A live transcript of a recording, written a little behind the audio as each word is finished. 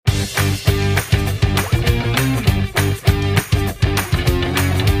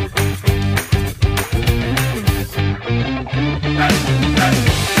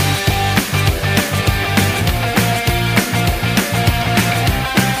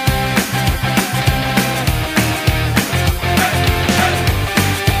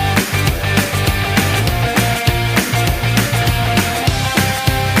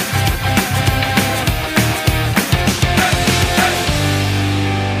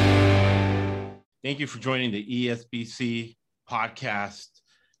Thank you for joining the ESBC Podcast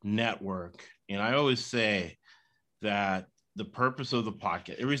Network. And I always say that the purpose of the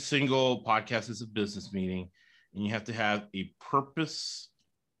podcast, every single podcast is a business meeting, and you have to have a purpose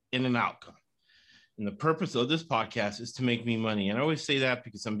and an outcome. And the purpose of this podcast is to make me money. And I always say that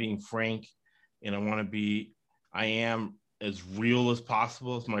because I'm being frank and I am as real as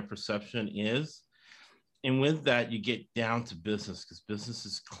possible as my perception is. And with that, you get down to business because business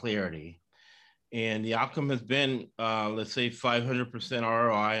is clarity. And the outcome has been, let's say, 500%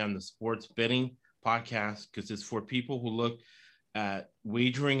 ROI on the sports betting podcast because it's for people who look at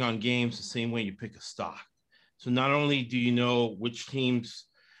wagering on games the same way you pick a stock. So not only do you know which teams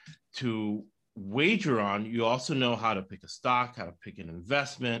to wager on, you also know how to pick a stock, how to pick an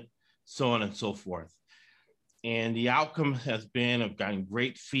investment, so on and so forth. And the outcome has been, I've gotten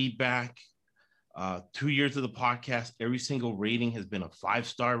great feedback. 2 years of the podcast, every single rating has been a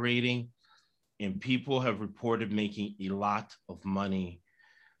 5-star rating. And people have reported making a lot of money,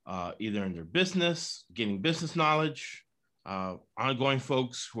 either in their business, getting business knowledge, ongoing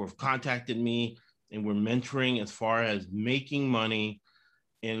folks who have contacted me and we're mentoring as far as making money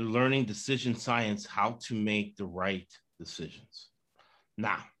and learning decision science, how to make the right decisions.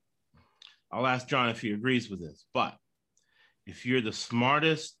 Now, I'll ask John if he agrees with this, but if you're the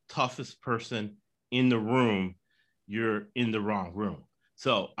smartest, toughest person in the room, you're in the wrong room.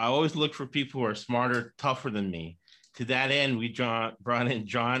 So I always look for people who are smarter, tougher than me. To that end, we brought in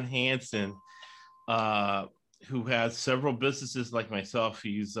John Hanson, who has several businesses like myself.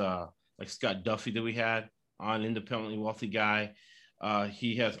 He's like Scott Duffy that we had on, Independently Wealthy Guy.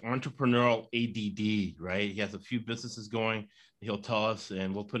 He has entrepreneurial ADD, right? He has a few businesses going. He'll tell us,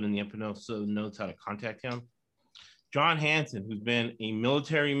 and we'll put in the episode notes how to contact him. John Hanson, who's been a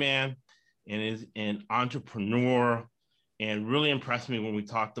military man and is an entrepreneur, and really impressed me when we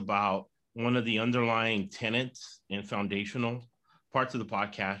talked about one of the underlying tenets and foundational parts of the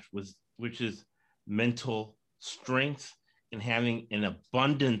podcast, which is mental strength and having an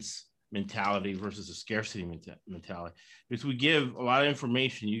abundance mentality versus a scarcity mentality. Because we give a lot of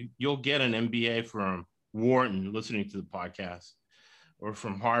information. You'll get an MBA from Wharton listening to the podcast, or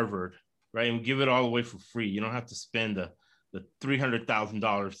from Harvard, right? And we give it all away for free. You don't have to spend the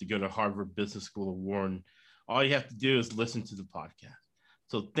 $300,000 to go to Harvard Business School or Wharton. All you have to do is listen to the podcast.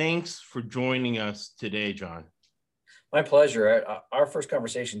 So thanks for joining us today, John. My pleasure. Our first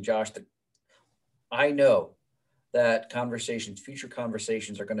conversation, Josh, I know that future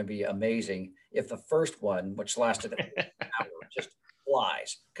conversations are going to be amazing if the first one, which lasted an hour, just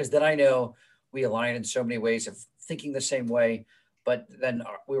flies. Because then I know we align in so many ways of thinking the same way. But then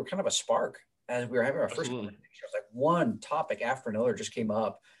we were kind of a spark as we were having our first conversation. It was like one topic after another just came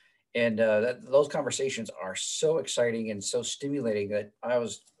up. And those conversations are so exciting and so stimulating that I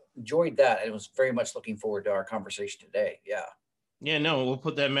enjoyed that. And was very much looking forward to our conversation today. Yeah. Yeah, no, we'll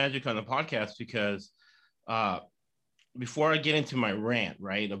put that magic on the podcast because before I get into my rant,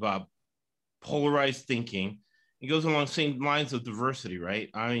 right, about polarized thinking, it goes along the same lines of diversity, right?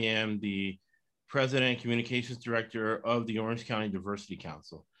 I am the president and communications director of the Orange County Diversity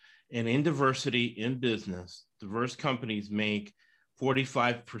Council. And in diversity in business, diverse companies make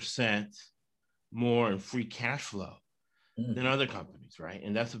 45% more in free cash flow than other companies, right?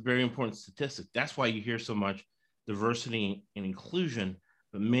 And that's a very important statistic. That's why you hear so much diversity and inclusion,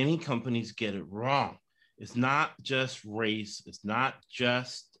 but many companies get it wrong. It's not just race, it's not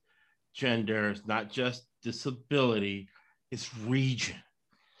just gender, it's not just disability, it's region.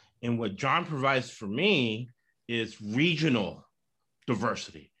 And what John provides for me is regional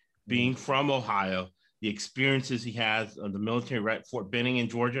diversity, being from Ohio, the experiences he has on the military, right? Fort Benning in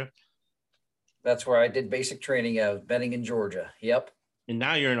Georgia. That's where I did basic training of Benning in Georgia. Yep. And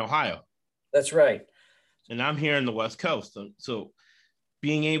now you're in Ohio. That's right. And I'm here in the West Coast. So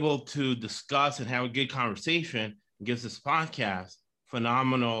being able to discuss and have a good conversation gives this podcast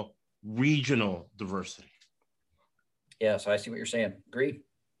phenomenal regional diversity. Yeah, so I see what you're saying. Agree?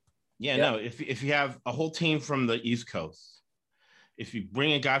 Yeah, yep. No, if you have a whole team from the East Coast, if you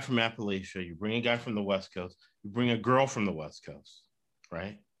bring a guy from Appalachia, you bring a guy from the West Coast, you bring a girl from the West Coast,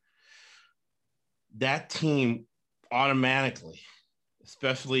 right? That team automatically,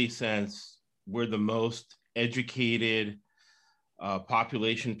 especially since we're the most educated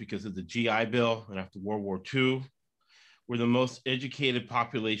population because of the GI Bill and after World War II, we're the most educated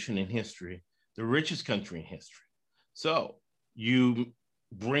population in history, the richest country in history. So you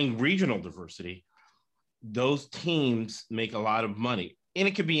bring regional diversity, those teams make a lot of money. And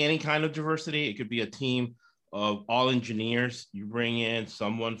it could be any kind of diversity. It could be a team of all engineers. You bring in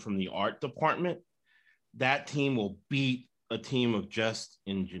someone from the art department, that team will beat a team of just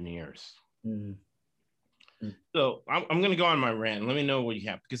engineers. Mm. So I'm going to go on my rant. Let me know what you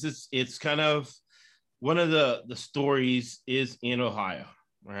have, because it's kind of one of the stories is in Ohio,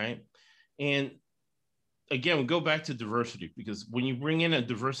 right? And again, we go back to diversity, because when you bring in a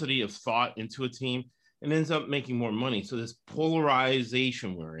diversity of thought into a team, it ends up making more money. So this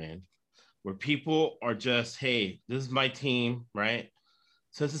polarization we're in, where people are just, hey, this is my team, right?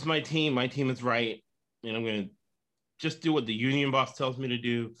 Since it's my team is right, and I'm going to just do what the union boss tells me to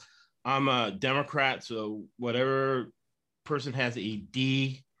do. I'm a Democrat, so whatever person has a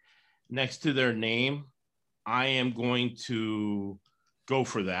D next to their name, I am going to go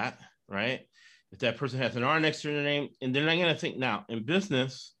for that, right? If that person has an R next to their name, and they're not going to think, now in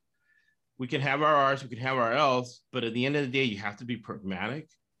business, we can have our R's, we can have our L's, but at the end of the day, you have to be pragmatic,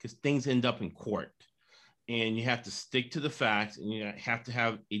 because things end up in court, and you have to stick to the facts, and you have to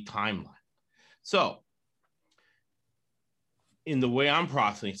have a timeline. So in the way I'm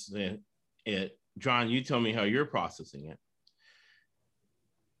processing it, John, you tell me how you're processing it.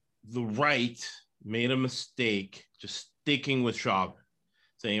 The right made a mistake just sticking with Chauvin,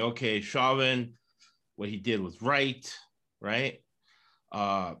 saying, okay, Chauvin, what he did was right?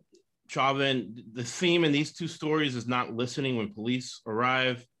 Chauvin, the theme in these two stories is not listening when police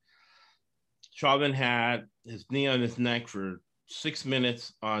arrive. Chauvin had his knee on his neck for 6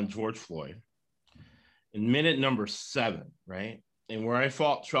 minutes on George Floyd. In minute number 7, right? And where I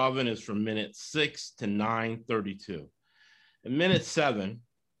fault Chauvin is from minute 6 to 9:32. In minute 7,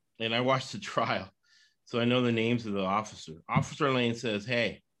 and I watched the trial, so I know the names of the officer. Officer Lane says,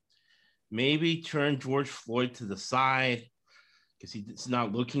 hey, maybe turn George Floyd to the side because he's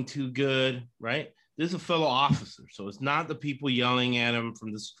not looking too good, right? This is a fellow officer, so it's not the people yelling at him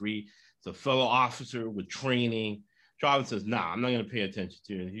from the street. It's a fellow officer with training. Chauvin says, nah, I'm not going to pay attention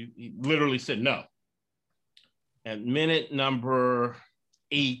to it. He literally said no. At minute number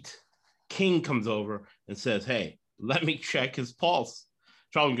 8, King comes over and says, hey, let me check his pulse.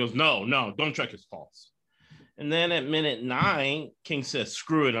 Chauvin goes, no, don't check his pulse. And then at minute 9, King says,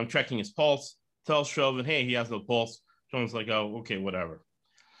 screw it, I'm checking his pulse. Tells Chauvin, hey, he has no pulse. Chauvin's like, oh, okay, whatever.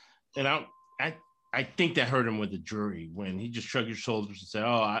 And I think that hurt him with the jury when he just shrugged his shoulders and said,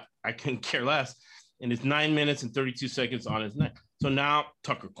 oh, I couldn't care less. And it's 9 minutes and 32 seconds on his neck. So now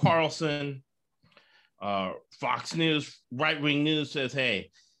Tucker Carlson, Fox News, right-wing news says, hey,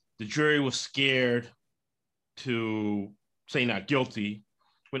 the jury was scared to say not guilty,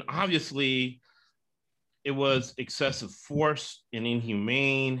 when obviously it was excessive force and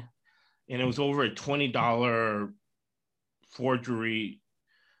inhumane, and it was over a $20 forgery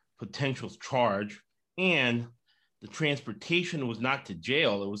potential charge, and the transportation was not to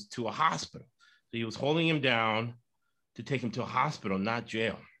jail, it was to a hospital. So he was holding him down to take him to a hospital, not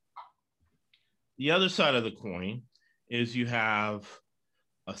jail. The other side of the coin is you have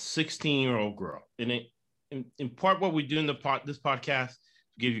a 16-year-old girl. And in part, what we do in this podcast is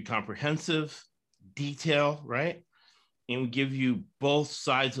give you comprehensive detail, right? And we give you both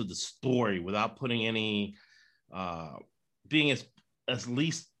sides of the story without putting any, being as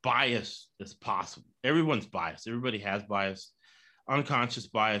least biased as possible. Everyone's biased. Everybody has bias, unconscious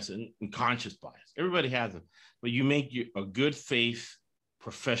bias and conscious bias. Everybody has it. But you make a good faith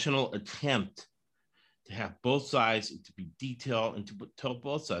professional attempt to have both sides and to be detailed and to tell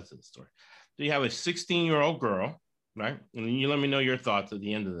both sides of the story. So you have a 16-year-old girl, right? And you let me know your thoughts at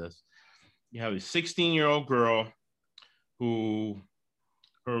the end of this. You have a 16-year-old girl who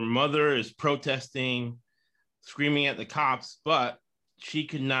her mother is protesting, screaming at the cops, but she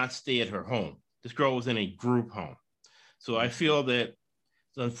could not stay at her home. This girl was in a group home. So I feel that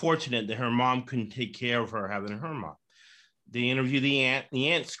it's unfortunate that her mom couldn't take care of her having her mom. They interview the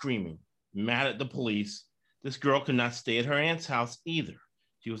aunt screaming, mad at the police. This girl could not stay at her aunt's house either.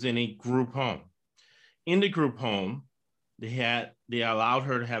 She was in a group home. In the group home, they allowed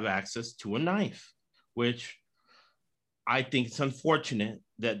her to have access to a knife, which I think it's unfortunate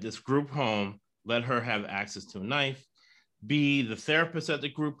that this group home let her have access to a knife. B, the therapist at the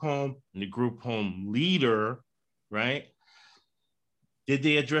group home and the group home leader, right? Did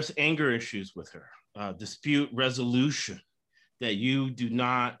they address anger issues with her? Dispute resolution, that you do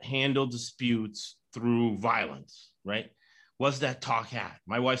not handle disputes through violence, right? Was that talk had?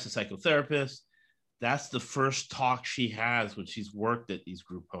 My wife's a psychotherapist. That's the first talk she has when she's worked at these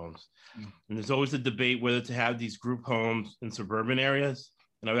group homes. And there's always a debate whether to have these group homes in suburban areas.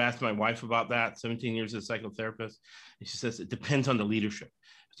 And I've asked my wife about that, 17 years as a psychotherapist. And she says it depends on the leadership.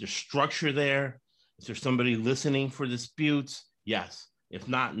 Is there structure there? Is there somebody listening for disputes? Yes. If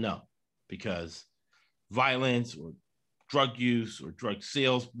not, no. Because violence or drug use or drug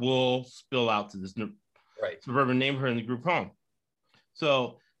sales will spill out to this suburban neighborhood in the group home.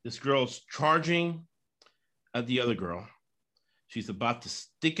 So this girl's charging at the other girl. She's about to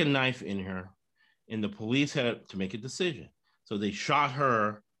stick a knife in her, and the police had to make a decision. So they shot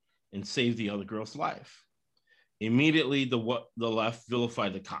her and saved the other girl's life. Immediately, the left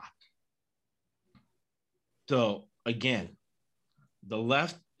vilified the cop. So again, the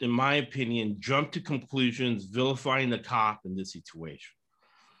left, in my opinion, jumped to conclusions vilifying the cop in this situation.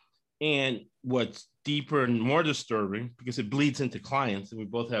 And what's deeper and more disturbing, because it bleeds into clients, and we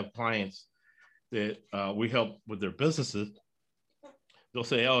both have clients that we help with their businesses, they'll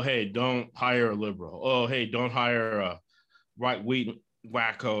say, oh, hey, don't hire a liberal. Oh, hey, don't hire a right-wing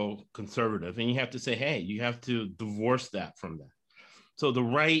wacko conservative. And you have to say, hey, you have to divorce that from that. So the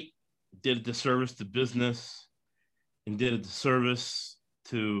right did a disservice to business and did a disservice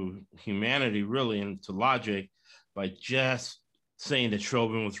to humanity, really, and to logic by just saying that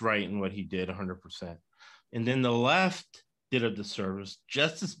Chauvin was right in what he did 100%. And then the left did a disservice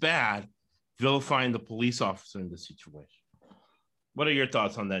just as bad, vilifying the police officer in this situation. What are your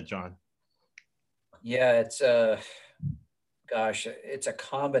thoughts on that, John? Yeah, it's it's a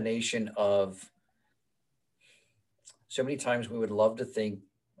combination of so many times we would love to think,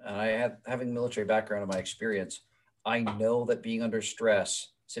 and having military background in my experience, I know that being under stress,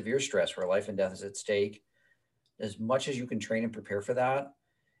 severe stress where life and death is at stake, as much as you can train and prepare for that,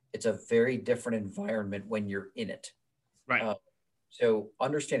 it's a very different environment when you're in it. Right. So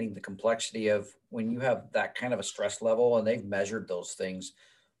understanding the complexity of when you have that kind of a stress level, and they've measured those things,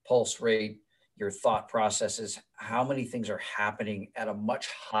 pulse rate, your thought processes, how many things are happening at a much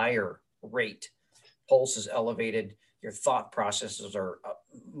higher rate. Pulse is elevated. Your thought processes are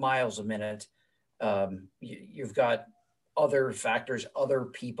miles a minute. You've got other factors, other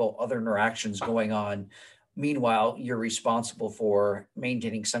people, other interactions going on. Meanwhile, you're responsible for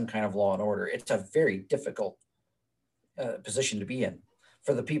maintaining some kind of law and order. It's a very difficult position to be in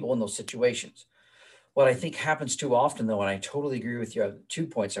for the people in those situations. What I think happens too often, though, and I totally agree with you, 2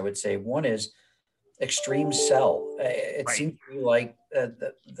 points I would say. One is extreme sell. It Right. seems to me like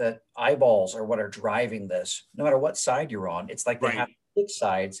that eyeballs are what are driving this, no matter what side you're on. It's like they Right. have to pick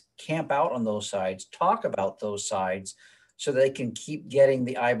sides, camp out on those sides, talk about those sides so they can keep getting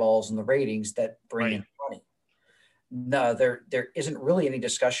the eyeballs and the ratings that bring in money. No, there isn't really any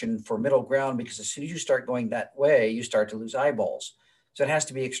discussion for middle ground, because as soon as you start going that way, you start to lose eyeballs. So it has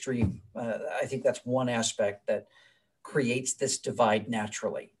to be extreme. I think that's one aspect that creates this divide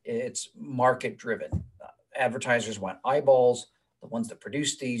naturally. It's market driven. Advertisers want eyeballs. The ones that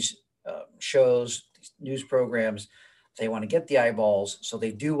produce these shows, these news programs, they want to get the eyeballs. So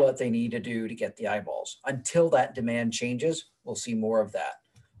they do what they need to do to get the eyeballs. Until that demand changes, we'll see more of that.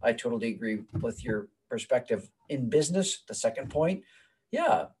 I totally agree with your perspective. In business, the second point,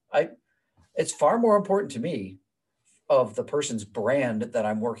 yeah, it's far more important to me of the person's brand that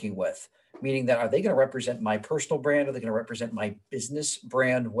I'm working with, meaning that are they going to represent my personal brand? Are they going to represent my business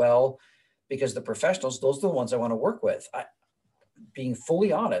brand well? Because the professionals, those are the ones I want to work with. Being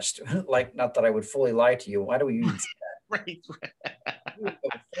fully honest, like, not that I would fully lie to you. Why do we even say that? Right.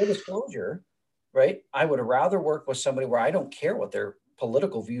 Full disclosure, right? I would rather work with somebody where I don't care what their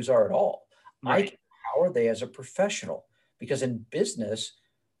political views are at all. Right. How are they as a professional? Because in business,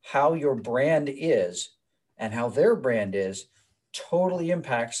 how your brand is and how their brand is totally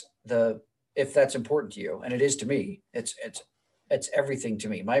impacts if that's important to you. And it is to me. It's everything to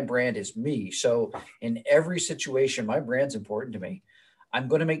me. My brand is me. So in every situation, my brand's important to me. I'm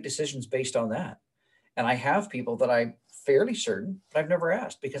going to make decisions based on that. And I have people that I'm fairly certain, but I've never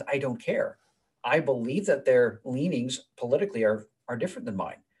asked because I don't care. I believe that their leanings politically are different than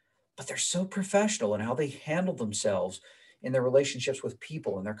mine, but they're so professional in how they handle themselves in their relationships with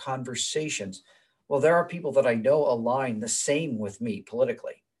people and their conversations. Well, there are people that I know align the same with me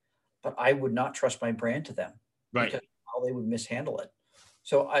politically, but I would not trust my brand to them because how they would mishandle it.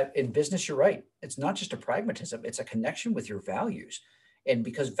 So in business, you're right. It's not just a pragmatism. It's a connection with your values. And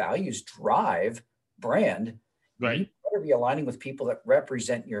because values drive brand, you better be aligning with people that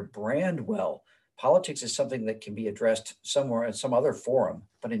represent your brand well. Politics is something that can be addressed somewhere in some other forum.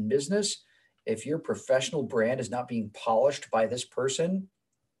 But in business, if your professional brand is not being polished by this person,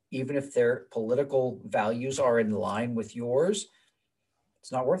 even if their political values are in line with yours,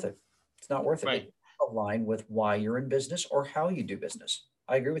 it's not worth it. It's not worth it. Right. It align with why you're in business or how you do business.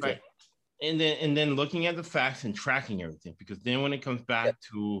 I agree with you. And then looking at the facts and tracking everything, because then when it comes back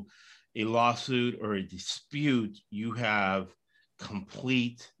to a lawsuit or a dispute, you have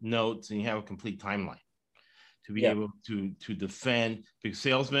complete notes and you have a complete timeline to be able to defend. Because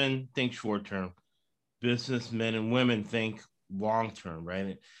salesmen think short term, businessmen and women think long term,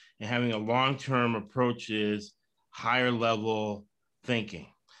 right? And having a long term approach is higher level thinking.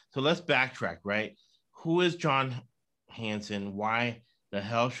 So let's backtrack, right? who is John Hanson? Why the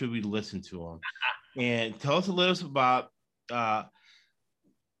hell should we listen to him? And tell us a little about the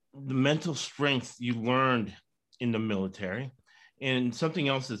mental strength you learned in the military, and something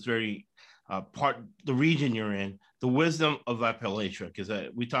else that's very the region you're in, the wisdom of Appalachia, because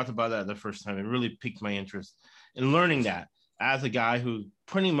we talked about that the first time. It really piqued my interest in learning that as a guy who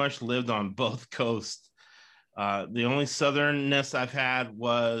pretty much lived on both coasts. The only southernness I've had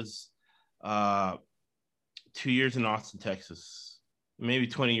was 2 years in Austin, Texas, maybe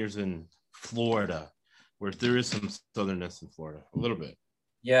 20 years in Florida, where there is some southernness in Florida, a little bit.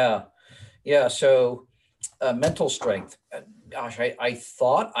 Yeah. Yeah. So mental strength. Gosh, I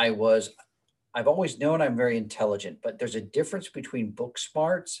thought I've always known I'm very intelligent, but there's a difference between book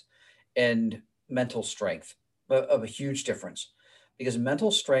smarts and mental strength, of a huge difference, because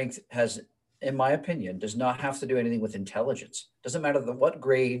mental strength has, in my opinion, does not have to do anything with intelligence. Doesn't matter what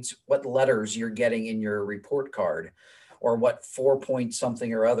grades, what letters you're getting in your report card, or what 4 point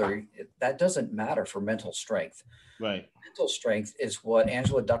something or other. That doesn't matter for mental strength. Right. Mental strength is what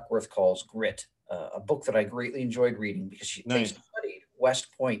Angela Duckworth calls grit, a book that I greatly enjoyed reading because they studied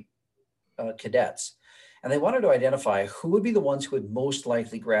West Point cadets, and they wanted to identify who would be the ones who would most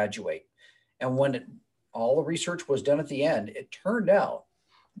likely graduate. And when all the research was done at the end, it turned out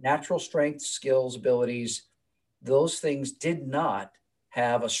natural strength, skills, abilities, those things did not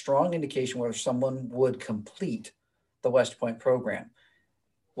have a strong indication whether someone would complete the West Point program.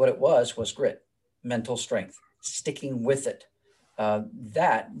 What it was grit, mental strength, sticking with it.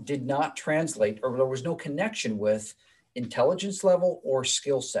 That did not translate, or there was no connection with intelligence level or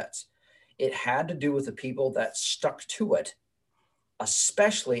skill sets. It had to do with the people that stuck to it,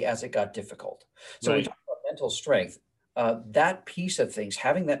 especially as it got difficult. So we talk about mental strength. That piece of things,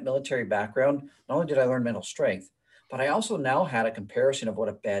 having that military background, not only did I learn mental strength, but I also now had a comparison of what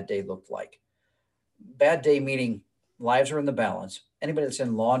a bad day looked like. Bad day meaning lives are in the balance. Anybody that's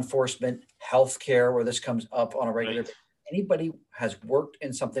in law enforcement, healthcare, where this comes up on a regular basis, anybody has worked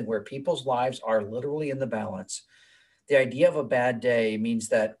in something where people's lives are literally in the balance. The idea of a bad day means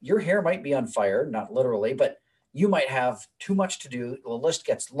that your hair might be on fire, not literally, but you might have too much to do. The list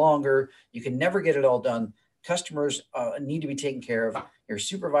gets longer. You can never get it all done. Customers need to be taken care of. Your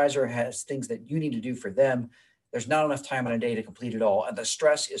supervisor has things that you need to do for them. There's not enough time in a day to complete it all. And the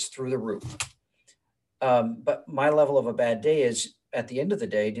stress is through the roof. But my level of a bad day is, at the end of the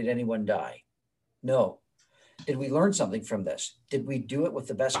day, did anyone die? No. Did we learn something from this? Did we do it with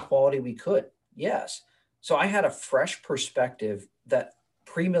the best quality we could? Yes. So I had a fresh perspective that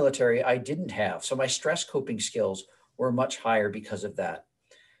pre-military I didn't have. So my stress coping skills were much higher because of that.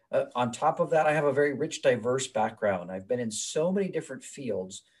 On top of that, I have a very rich, diverse background. I've been in so many different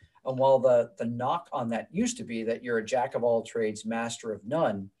fields. And while the knock on that used to be that you're a jack of all trades, master of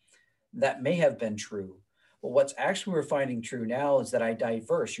none, that may have been true. But what's actually we're finding true now is that I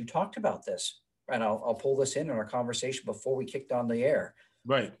diverse. You talked about this, and I'll pull this in our conversation before we kicked on the air.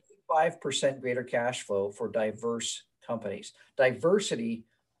 Right. 5% greater cash flow for diverse companies. Diversity,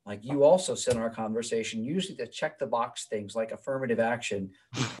 like you also said in our conversation, usually to check the box things like affirmative action.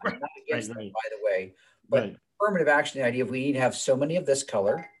 I'm not against that, by the way, but affirmative action, the idea of we need to have so many of this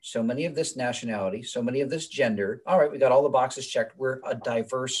color, so many of this nationality, so many of this gender. All right, we got all the boxes checked. We're a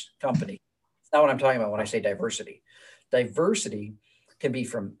diverse company. It's not what I'm talking about when I say diversity. Diversity can be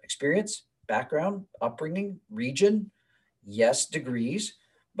from experience, background, upbringing, region, yes, degrees,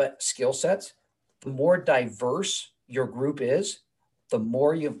 but skill sets. The more diverse your group is, the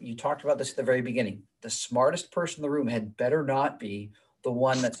more you talked about this at the very beginning. The smartest person in the room had better not be the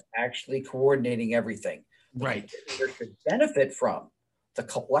one that's actually coordinating everything. Right. There should benefit from the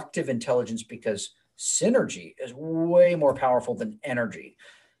collective intelligence, because synergy is way more powerful than energy.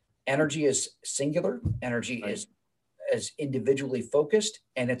 Energy is singular. Energy is individually focused,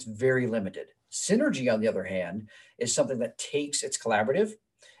 and it's very limited. Synergy, on the other hand, is something that it's collaborative.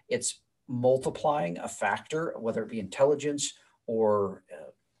 It's multiplying a factor, whether it be intelligence or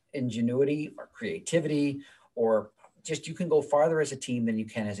ingenuity or creativity, or just you can go farther as a team than you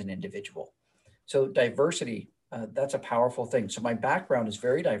can as an individual. So diversity, that's a powerful thing. So my background is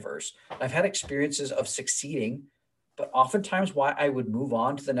very diverse. I've had experiences of succeeding, but oftentimes why I would move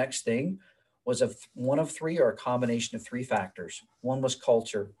on to the next thing was one of three, or a combination of three factors. One was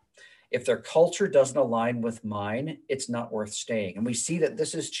culture. If their culture doesn't align with mine, it's not worth staying. And we see that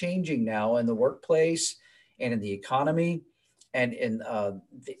this is changing now in the workplace and in the economy and in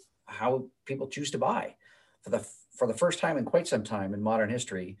how people choose to buy. For the first time in quite some time in modern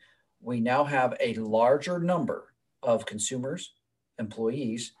history, we now have a larger number of consumers,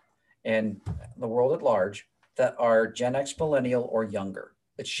 employees, and the world at large that are Gen X, millennial, or younger.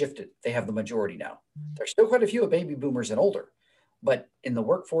 It's shifted. They have the majority now. There's still quite a few of baby boomers and older, but in the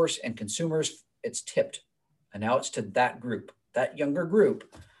workforce and consumers, it's tipped. And now it's to that group, that younger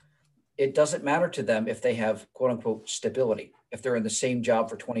group. It doesn't matter to them if they have quote unquote stability, if they're in the same job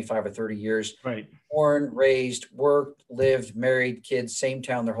for 25 or 30 years, Right. born, raised, worked, lived, married, kids, same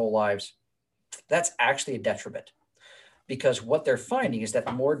town their whole lives. That's actually a detriment, because what they're finding is that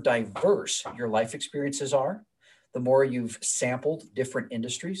the more diverse your life experiences are, the more you've sampled different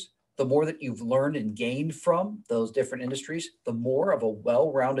industries, the more that you've learned and gained from those different industries, the more of a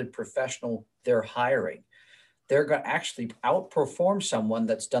well-rounded professional they're hiring. They're going to actually outperform someone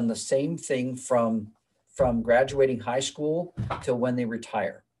that's done the same thing from graduating high school till when they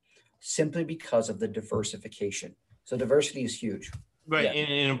retire, simply because of the diversification. So diversity is huge. Right. Yeah.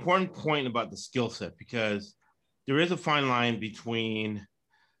 And an important point about the skill set, because there is a fine line between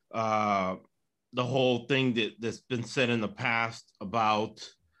the whole thing that's been said in the past about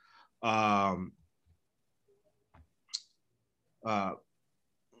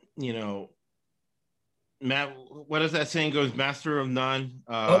you know, Matt, what is that saying goes? Master of none.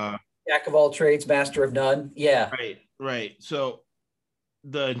 Jack of all trades, master of none. Yeah. Right. So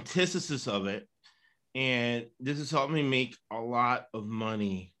the antithesis of it, and this has helped me make a lot of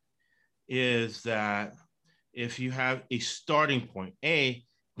money, is that if you have a starting point,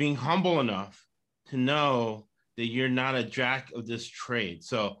 being humble enough to know that you're not a jack of this trade.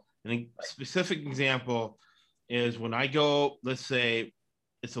 So a specific example is when I go, let's say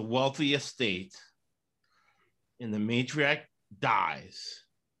it's a wealthy estate and the matriarch dies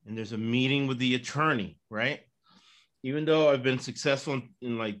and there's a meeting with the attorney, right? Even though I've been successful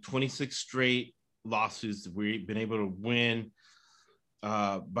in like 26 straight lawsuits that we've been able to win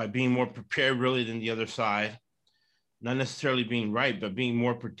by being more prepared really than the other side, not necessarily being right, but being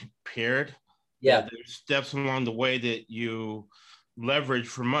more prepared. Yeah. There's steps along the way that you leverage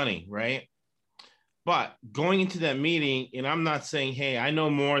for money, right? But going into that meeting, and I'm not saying, hey, I know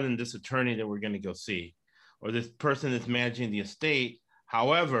more than this attorney that we're going to go see, or this person that's managing the estate.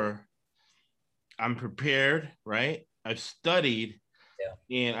 However, I'm prepared, right? I've studied,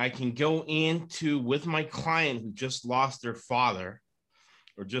 and I can go into with my client who just lost their father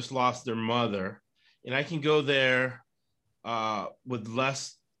or just lost their mother, and I can go there with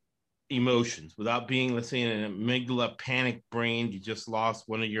less emotions, without being, let's say, in an amygdala panic brain. You just lost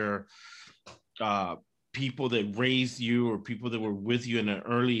one of your people that raised you or people that were with you in an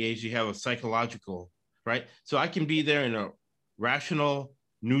early age. You have a psychological, right? So I can be there in a rational,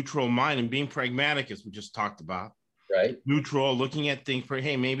 neutral mind and being pragmatic, as we just talked about. Right. Neutral, looking at things for,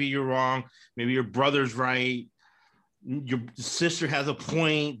 hey, maybe you're wrong. Maybe your brother's right. Your sister has a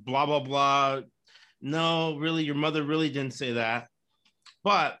point, blah, blah, blah. No, really, your mother really didn't say that.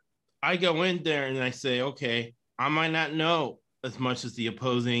 But I go in there and I say, okay, I might not know as much as the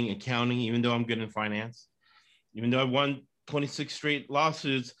opposing accounting, even though I'm good in finance. Even though I won 26 straight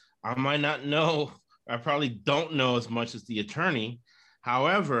lawsuits, I might not know, I probably don't know as much as the attorney.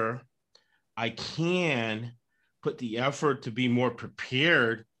 However, I can put the effort to be more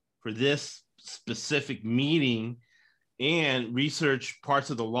prepared for this specific meeting and research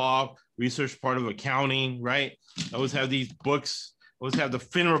parts of the law, research part of accounting, right? I always have these books, I always have the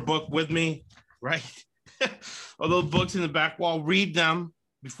FINRA book with me, right? All those books in the back wall, read them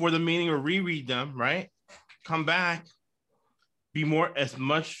before the meeting or reread them, right? Come back, be more as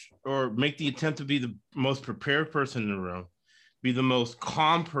much, or make the attempt to be the most prepared person in the room, be the most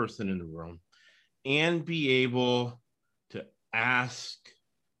calm person in the room, and be able to ask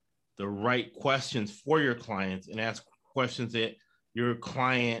the right questions for your clients and ask questions that your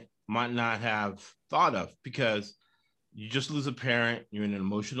client might not have thought of, because you just lose a parent, you're in an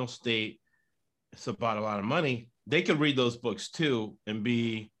emotional state, it's about a lot of money. They could read those books too and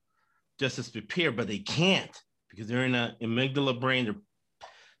be just as prepared, but they can't because they're in an amygdala brain.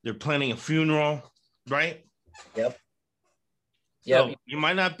 They're planning a funeral, right? Yep. So you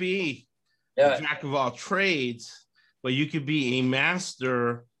might not be a jack of all trades, but you could be a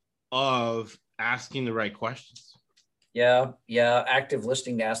master of asking the right questions. Yeah. Active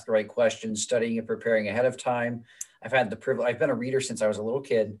listening to ask the right questions, studying and preparing ahead of time. I've had the privilege, I've been a reader since I was a little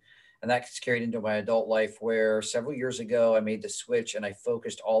kid, and that's carried into my adult life, where several years ago, I made the switch and I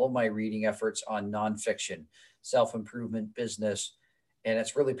focused all of my reading efforts on nonfiction, self-improvement, business, and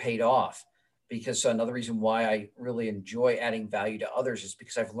it's really paid off. Because another reason why I really enjoy adding value to others is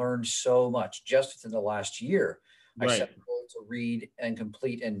because I've learned so much just within the last year. Right. I set a goal to read and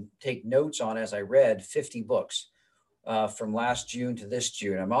complete and take notes on, as I read, 50 books from last June to this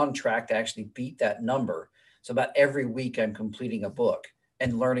June. I'm on track to actually beat that number. So about every week I'm completing a book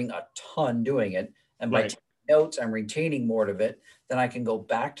and learning a ton doing it. And by notes, I'm retaining more of it, then I can go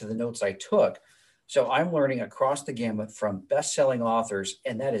back to the notes I took. So I'm learning across the gamut from best-selling authors,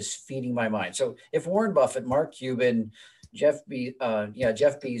 and that is feeding my mind. So if Warren Buffett, Mark Cuban, Jeff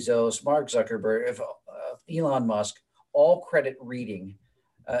Bezos, Mark Zuckerberg, if Elon Musk all credit reading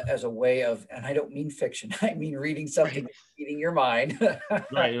as a way of, and I don't mean fiction, I mean reading something that's feeding your mind.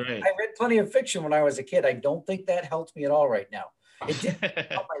 Right, right. I read plenty of fiction when I was a kid. I don't think that helps me at all right now. It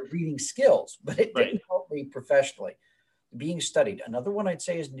didn't help my reading skills, but it didn't help me professionally. Being studied. Another one I'd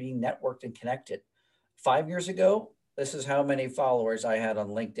say is being networked and connected. 5 years ago, this is how many followers I had on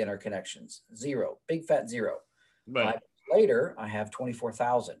LinkedIn or connections. 0, big fat 0. Right. 5 years later, I have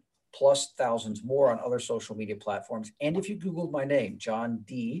 24,000 plus thousands more on other social media platforms. And if you Googled my name, John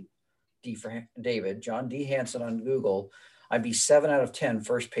D for David, John D. Hanson on Google, I'd be 7 out of 10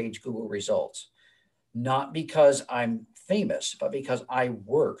 first page Google results. Not because I'm famous, but because I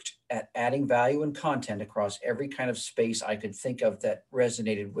worked at adding value and content across every kind of space I could think of that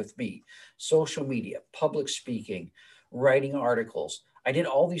resonated with me. Social media, public speaking, writing articles. I did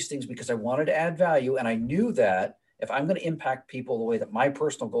all these things because I wanted to add value. And I knew that if I'm going to impact people the way that my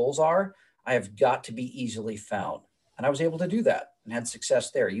personal goals are, I have got to be easily found. And I was able to do that and had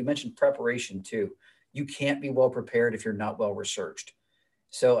success there. You mentioned preparation too. You can't be well prepared if you're not well researched.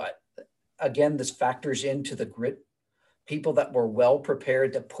 So again, this factors into the grit. People that were well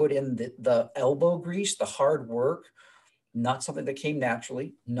prepared to put in the elbow grease, the hard work, not something that came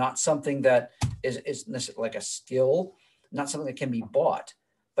naturally, not something that is like a skill, not something that can be bought,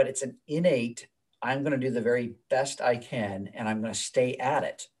 but it's an innate, I'm going to do the very best I can, and I'm going to stay at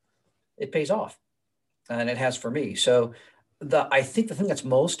it. It pays off. And it has for me. So I think the thing that's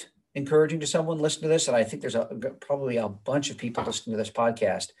most encouraging to someone listening to this, and I think there's probably a bunch of people listening to this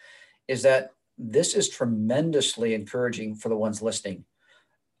podcast, is that this is tremendously encouraging for the ones listening.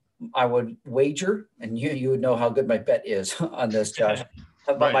 I would wager, and you would know how good my bet is on this, Josh,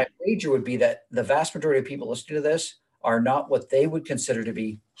 but my wager would be that the vast majority of people listening to this are not what they would consider to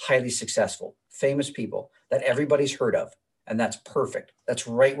be highly successful, famous people that everybody's heard of. And that's perfect. That's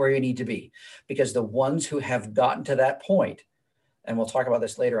right where you need to be, because the ones who have gotten to that point, and we'll talk about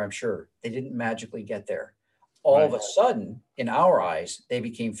this later, I'm sure, they didn't magically get there. All of a sudden, in our eyes, they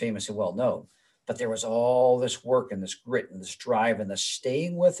became famous and well known. But there was all this work and this grit and this drive and the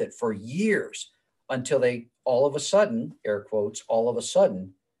staying with it for years until they all of a sudden, air quotes, all of a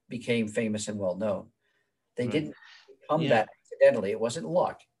sudden became famous and well known. They didn't become that accidentally. It wasn't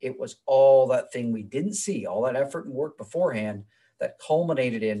luck. It was all that thing we didn't see, all that effort and work beforehand that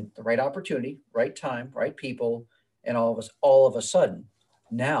culminated in the right opportunity, right time, right people, and all of a sudden,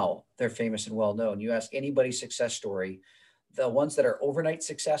 now they're famous and well known. You ask anybody's success story, the ones that are overnight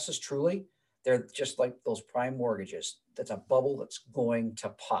successes, truly, they're just like those prime mortgages. That's a bubble that's going to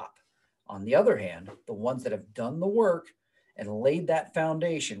pop. On the other hand, the ones that have done the work and laid that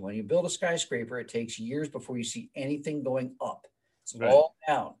foundation, when you build a skyscraper, it takes years before you see anything going up. It's all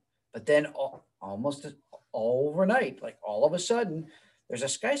down. But then almost all overnight, like all of a sudden, there's a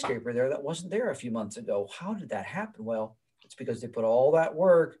skyscraper there that wasn't there a few months ago. How did that happen? Well, it's because they put all that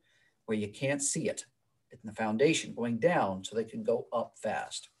work where you can't see it in the foundation going down so they can go up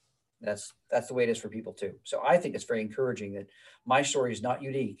fast. That's the way it is for people too. So I think it's very encouraging that my story is not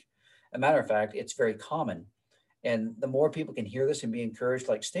unique. As a matter of fact, it's very common. And the more people can hear this and be encouraged,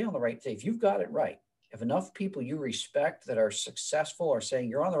 like stay on the right thing. If you've got it right, if enough people you respect that are successful are saying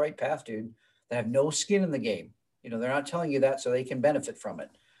you're on the right path, dude, that have no skin in the game, you know, they're not telling you that so they can benefit from it.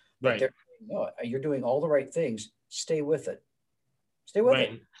 But they're saying, no, you're doing all the right things. Stay with it. Stay with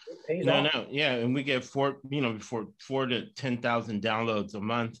it. It pays off. Yeah. And we get 4,000 to 10,000 downloads a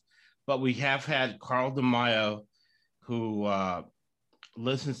month. But we have had Carl DeMaio, who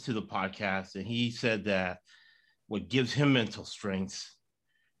listens to the podcast, and he said that what gives him mental strength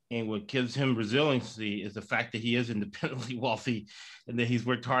and what gives him resiliency is the fact that he is independently wealthy and that he's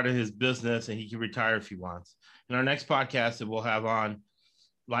worked hard at his business and he can retire if he wants. In our next podcast that we'll have on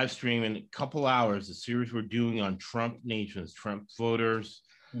live stream in a couple hours, the series we're doing on Trump nations, Trump voters,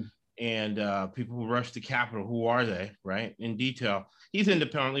 and people who rush the Capitol. Who are they, right? In detail. He's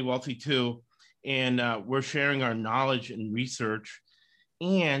independently wealthy too. And we're sharing our knowledge and research.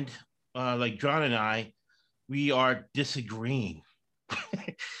 And like John and I, we are disagreeing,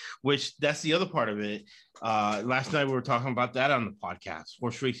 which that's the other part of it. Last night we were talking about that on the podcast,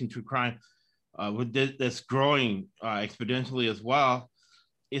 horse racing true crime, with this growing exponentially as well.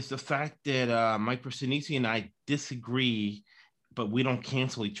 It's the fact that Mike Bersinisi and I disagree, but we don't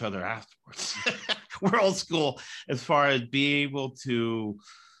cancel each other afterwards. We're old school as far as being able to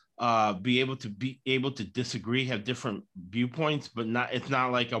be able to disagree, have different viewpoints, but it's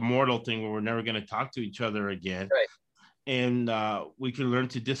not like a mortal thing where we're never going to talk to each other again. Right. And we can learn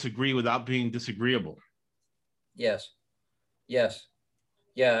to disagree without being disagreeable. Yes. Yes.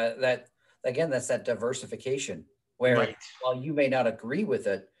 Yeah. That again, that's that diversification where Right. while you may not agree with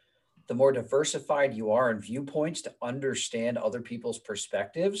it, the more diversified you are in viewpoints to understand other people's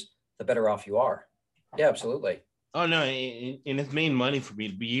perspectives, the better off you are. Yeah, absolutely. Oh no, and it's made money for me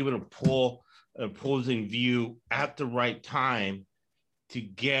to be able to pull an opposing view at the right time to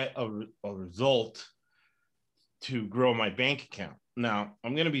get a result to grow my bank account. Now,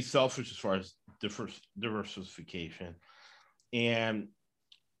 I'm going to be selfish as far as diversification. And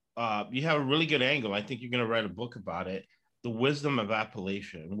you have a really good angle. I think you're going to write a book about it. The wisdom of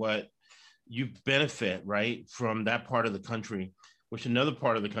Appalachian, what you benefit, right, from that part of the country, which another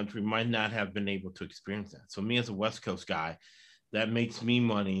part of the country might not have been able to experience that. So me as a West Coast guy, that makes me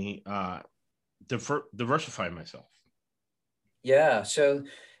money, diversify myself. Yeah. So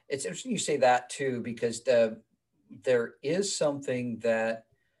it's interesting you say that too, because there is something that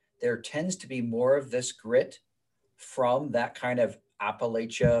there tends to be more of this grit from that kind of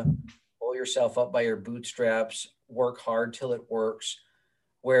Appalachia, pull yourself up by your bootstraps, work hard till it works,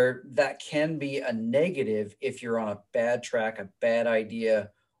 where that can be a negative if you're on a bad track, a bad idea,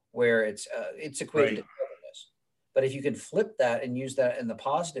 where it's equated to stubbornness. But if you can flip that and use that in the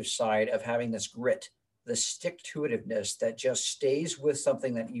positive side of having this grit, the stick to itiveness that just stays with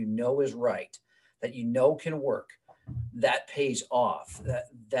something that you know is right, that you know can work, that pays off.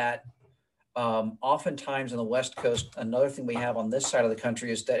 That oftentimes on the West Coast, another thing we have on this side of the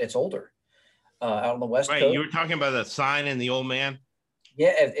country is that it's older. Out on the West Right. Coast, You were talking about that sign and the old man.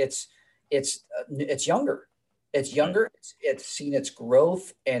 yeah, it's younger. It's younger. It's seen its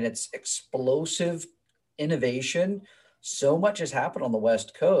growth and its explosive innovation. So much has happened on the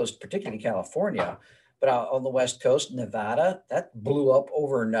West Coast, particularly California, but on the West Coast, Nevada, that blew up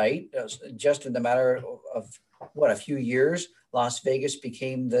overnight. Just in the matter of what, a few years, Las Vegas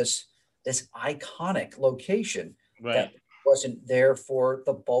became this iconic location that Right. wasn't there for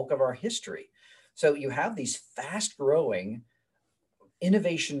the bulk of our history. So you have these fast growing,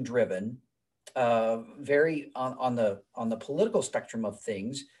 innovation driven, very on the political spectrum of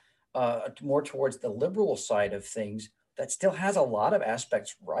things, more towards the liberal side of things, that still has a lot of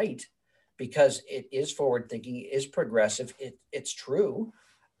aspects right, because it is forward thinking, it is progressive, it's true,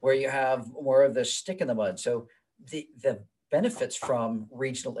 where you have more of the stick in the mud. So the benefits from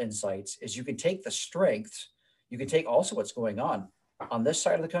regional insights is you can take the strengths, you can take also what's going on this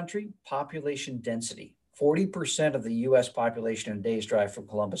side of the country, population density. 40% of the US population in a day's drive from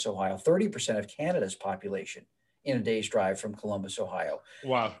Columbus, Ohio, 30% of Canada's population in a day's drive from Columbus, Ohio.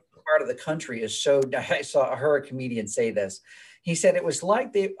 Wow. Part of the country is so, I heard a comedian say this. He said it was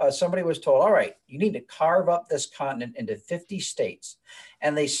like somebody was told, all right, you need to carve up this continent into 50 states.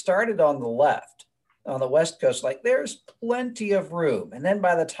 And they started on the left, on the West Coast, like there's plenty of room. And then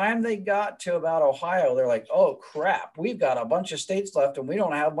by the time they got to about Ohio, they're like, oh crap, we've got a bunch of states left and we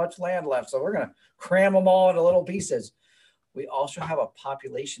don't have much land left. So we're going to cram them all into little pieces. We also have a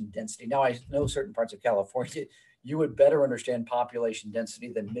population density. Now, I know certain parts of California, you would better understand population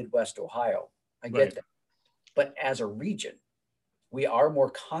density than Midwest Ohio. I get that. But as a region, we are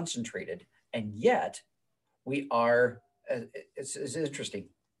more concentrated, and yet we are, it's interesting,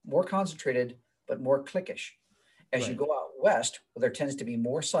 more concentrated, but more cliquish. As you go out west, where there tends to be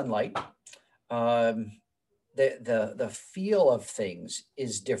more sunlight, the feel of things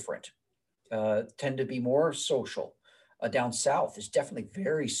is different, tend to be more social. Down south is definitely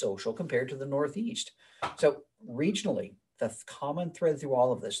very social compared to the Northeast. So regionally, the common thread through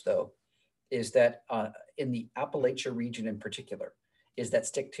all of this, though, is that in the Appalachia region in particular, is that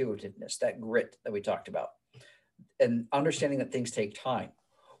stick-to-itiveness, that grit that we talked about, and understanding that things take time.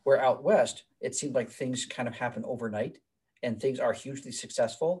 Where out west, it seemed like things kind of happen overnight and things are hugely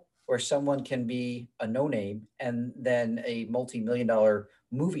successful, where someone can be a no-name and then a multi-million-dollar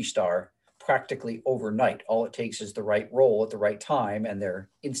movie star practically overnight. All it takes is the right role at the right time and they're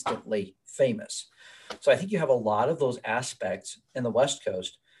instantly famous. So I think you have a lot of those aspects in the West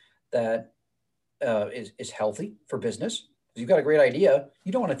Coast that is healthy for business. You've got a great idea.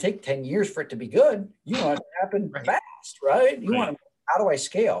 You don't want to take 10 years for it to be good. You want it to happen fast, right? You want to, how do I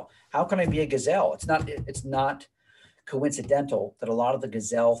scale? How can I be a gazelle? It's not coincidental that a lot of the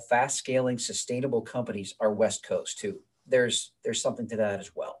gazelle fast scaling sustainable companies are West Coast too. There's something to that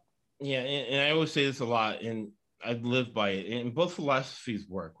as well. Yeah, and I always say this a lot, and I've lived by it. And both philosophies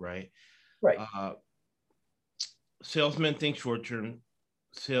work, right? Right. Salesmen think short term.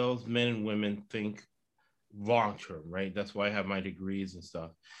 Salesmen and women think long term, right? That's why I have my degrees and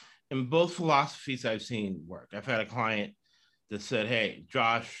stuff. And both philosophies I've seen work. I've had a client that said, hey,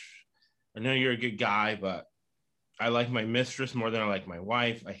 Josh, I know you're a good guy, but I like my mistress more than I like my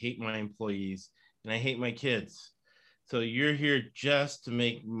wife. I hate my employees and I hate my kids. So you're here just to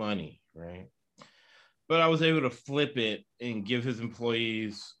make money, right? But I was able to flip it and give his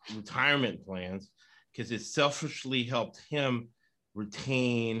employees retirement plans because it selfishly helped him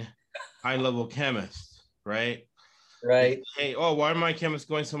retain high-level chemists, right? Right. Hey, oh, why are my chemists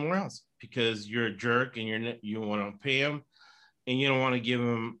going somewhere else? Because you're a jerk and you want to pay him and you don't want to give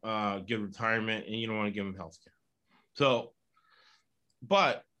him good retirement and you don't want to give him health care. So,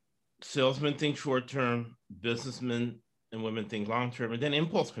 but salesmen think short term, businessmen and women think long term, and then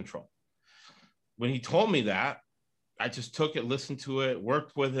impulse control. When he told me that, I just took it, listened to it,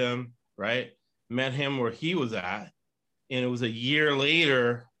 worked with him, right? Met him where he was at. And it was a year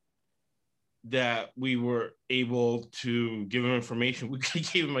later that we were able to give him information. We could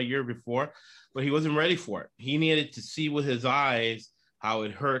have gave him a year before, but he wasn't ready for it. He needed to see with his eyes how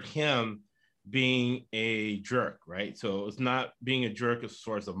it hurt him being a jerk, right? So it's not being a jerk as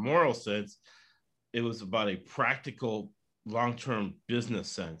far as a moral sense. It was about a practical, long-term business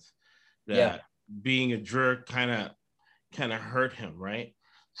sense that being a jerk kind of hurt him, right?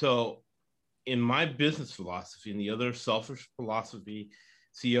 So in my business philosophy and the other selfish philosophy,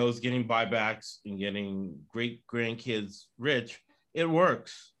 CEOs getting buybacks and getting great grandkids rich, it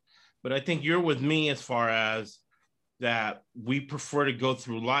works. But I think you're with me as far as that we prefer to go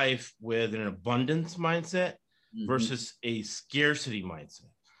through life with an abundance mindset versus a scarcity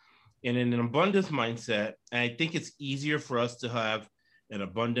mindset. And in an abundance mindset, and I think it's easier for us to have an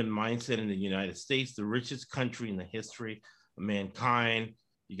abundant mindset in the United States, the richest country in the history of mankind.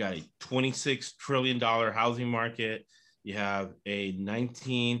 You got a $26 trillion housing market. You have a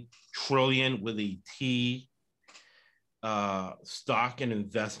 19 trillion with a T stock and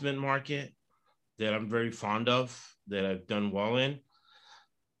investment market that I'm very fond of, that I've done well in.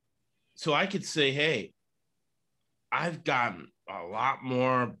 So I could say, hey, I've gotten a lot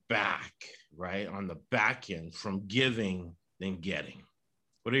more back, right, on the back end from giving than getting.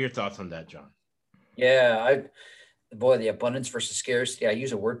 What are your thoughts on that, John? Yeah, boy, the abundance versus scarcity, I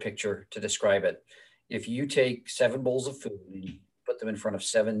use a word picture to describe it. If you take 7 bowls of food and you put them in front of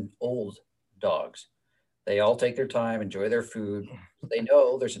 7 old dogs, they all take their time, enjoy their food. They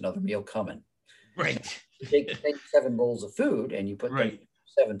know there's another meal coming. Right. You take the same 7 bowls of food and you put them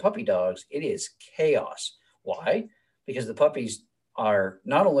 7 puppy dogs, it is chaos. Why? Because the puppies are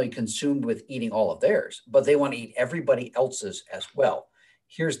not only consumed with eating all of theirs, but they want to eat everybody else's as well.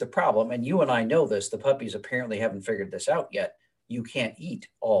 Here's the problem, and you and I know this, the puppies apparently haven't figured this out yet. You can't eat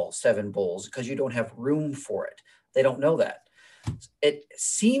all 7 bowls because you don't have room for it. They don't know that. It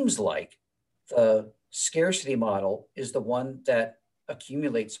seems like the scarcity model is the one that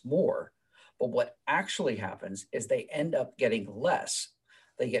accumulates more, but what actually happens is they end up getting less.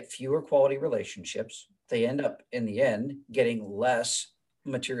 They get fewer quality relationships. They end up, in the end, getting less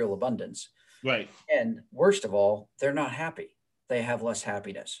material abundance. Right. And worst of all, they're not happy. They have less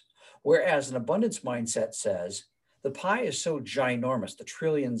happiness. Whereas an abundance mindset says, the pie is so ginormous, the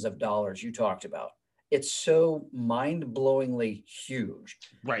trillions of dollars you talked about, it's so mind-blowingly huge.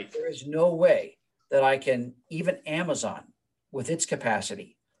 Right. There is no way that I can, even Amazon, with its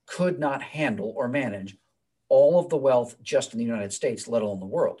capacity, could not handle or manage all of the wealth just in the United States, let alone the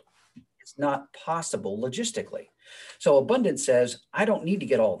world. It's not possible logistically. So abundance says, I don't need to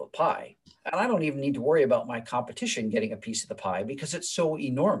get all the pie. And I don't even need to worry about my competition getting a piece of the pie because it's so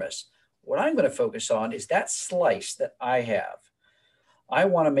enormous. What I'm going to focus on is that slice that I have. I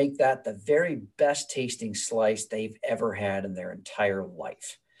want to make that the very best tasting slice they've ever had in their entire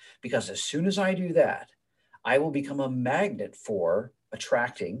life. Because as soon as I do that, I will become a magnet for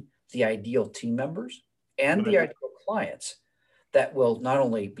attracting the ideal team members and the ideal clients that will not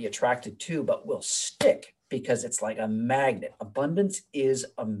only be attracted to, but will stick because it's like a magnet. Abundance is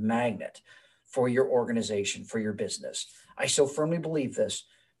a magnet for your organization, for your business. I so firmly believe this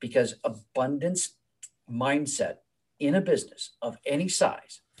because abundance mindset in a business of any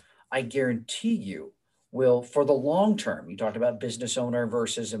size, I guarantee you will, for the long term, you talked about business owner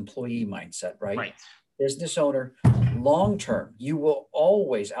versus employee mindset, right? Right. Business owner, long term, you will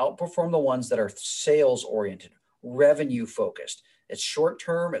always outperform the ones that are sales oriented, revenue focused. It's short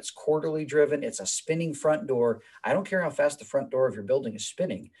term, it's quarterly driven, it's a spinning front door. I don't care how fast the front door of your building is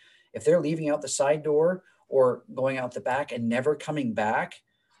spinning. If they're leaving out the side door or going out the back and never coming back,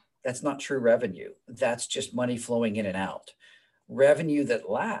 that's not true revenue. That's just money flowing in and out. Revenue that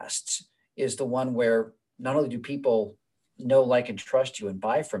lasts is the one where not only do people know, like, and trust you and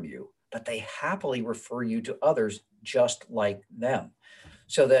buy from you, but they happily refer you to others just like them.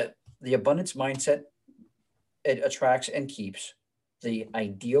 So that the abundance mindset, it attracts and keeps the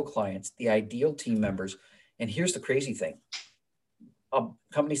ideal clients, the ideal team members. And here's the crazy thing.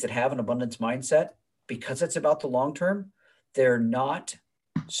 Companies that have an abundance mindset, because it's about the long term, they're not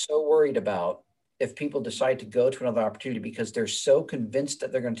so worried about if people decide to go to another opportunity because they're so convinced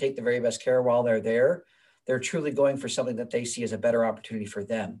that they're going to take the very best care while they're there. They're truly going for something that they see as a better opportunity for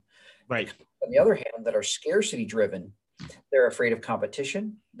them. Right. On the other hand, that are scarcity driven, they're afraid of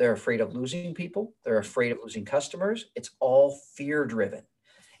competition. They're afraid of losing people. They're afraid of losing customers. It's all fear driven.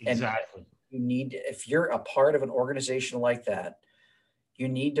 Exactly. And you need, if you're a part of an organization like that, you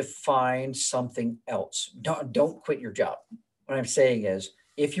need to find something else. Don't quit your job. What I'm saying is,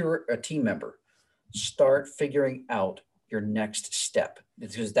 if you're a team member, start figuring out your next step,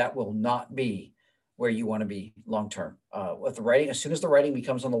 because that will not be where you want to be long term. With the writing, as soon as the writing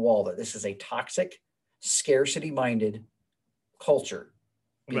becomes on the wall that this is a toxic, scarcity minded culture,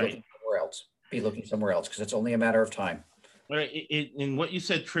 be looking somewhere else. Be looking somewhere else, because it's only a matter of time. Right. And what you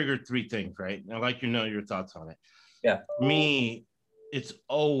said triggered three things, right? I'd like to know your thoughts on it. Yeah. Me, it's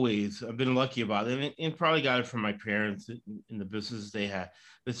always, I've been lucky about it, and probably got it from my parents in the businesses they had.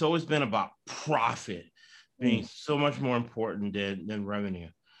 It's always been about profit being so much more important than revenue.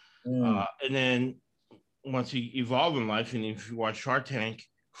 And then once you evolve in life, and if you watch Shark Tank,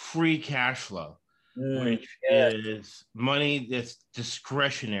 free cash flow, which is money that's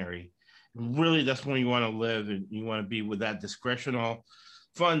discretionary. Really, that's when you want to live, and you want to be with that discretional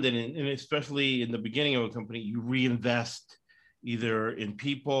fund. And especially in the beginning of a company, you reinvest either in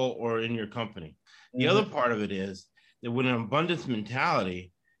people or in your company. The other part of it is that with an abundance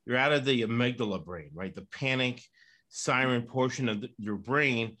mentality, you're out of the amygdala brain, right? The panic siren portion of your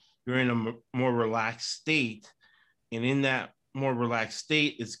brain. You're in a more relaxed state. And in that more relaxed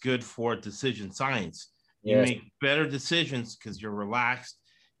state, it's good for decision science. You make better decisions because you're relaxed.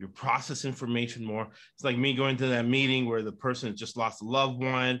 You process information more. It's like me going to that meeting where the person has just lost a loved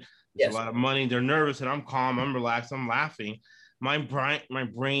one. There's a lot of money. They're nervous, and I'm calm. I'm relaxed. I'm laughing. My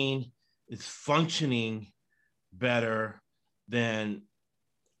brain is functioning better than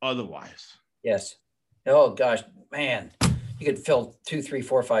otherwise. Yes. Oh gosh, man, you could fill 2, 3,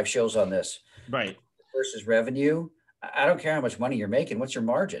 4, 5 shows on this. Right. Versus revenue. I don't care how much money you're making. What's your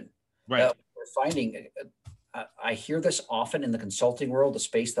margin? Right. We're finding, I hear this often in the consulting world, the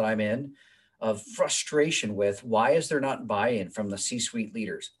space that I'm in, of frustration with why is there not buy-in from the C-suite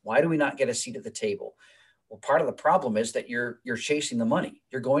leaders? Why do we not get a seat at the table? Well, part of the problem is that you're chasing the money.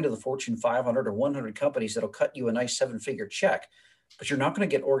 You're going to the Fortune 500 or 100 companies that'll cut you a nice 7-figure check, but you're not going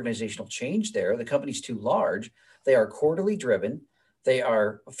to get organizational change there. The company's too large. They are quarterly driven. They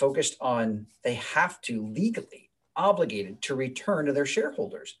are focused on, they have to legally obligated to return to their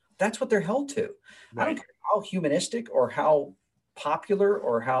shareholders. That's what they're held to. Right. I don't care how humanistic or how popular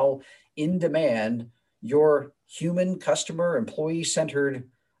or how in demand your human customer employee centered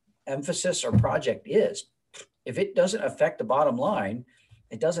emphasis or project is. If it doesn't affect the bottom line,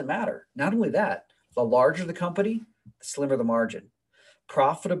 it doesn't matter. Not only that, the larger the company, the slimmer the margin.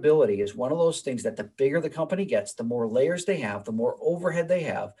 Profitability is one of those things that the bigger the company gets, the more layers they have, the more overhead they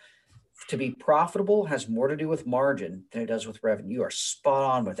have. To be profitable has more to do with margin than it does with revenue. You are spot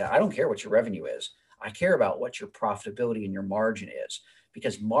on with that. I don't care what your revenue is. I care about what your profitability and your margin is,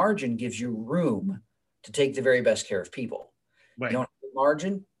 because margin gives you room to take the very best care of people. Right. You don't have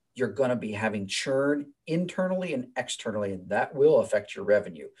margin, you're going to be having churn internally and externally, and that will affect your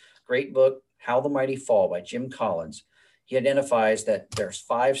revenue. Great book, How the Mighty Fall by Jim Collins. He identifies that there's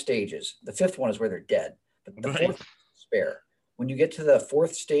 5 stages. The 5th one is where they're dead, but the 4th is despair. When you get to the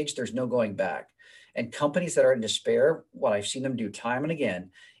 4th stage, there's no going back. And companies that are in despair, what I've seen them do time and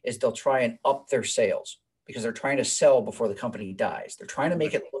again is they'll try and up their sales because they're trying to sell before the company dies. They're trying to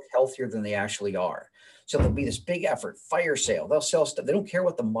make it look healthier than they actually are. So there'll be this big effort, fire sale. They'll sell stuff. They don't care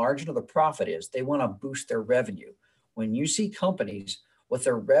what the margin of the profit is. They want to boost their revenue. When you see companies with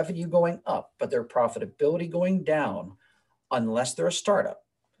their revenue going up, but their profitability going down, unless they're a startup,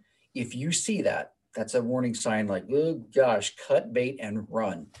 if you see that, that's a warning sign like, oh gosh, cut bait and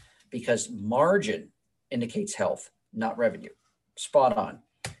run, because margin indicates health, not revenue. Spot on.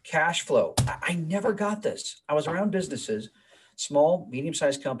 Cash flow. I never got this. I was around businesses, small,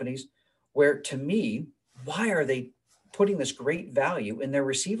 medium-sized companies, where to me, why are they putting this great value in their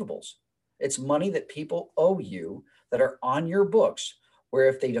receivables? It's money that people owe you that are on your books, where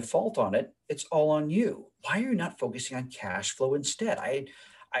if they default on it, it's all on you. Why are you not focusing on cash flow instead?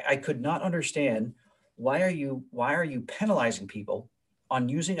 I could not understand why are you penalizing people on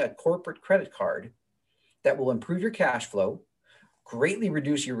using a corporate credit card that will improve your cash flow, greatly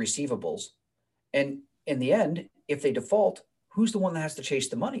reduce your receivables, and in the end, if they default, who's the one that has to chase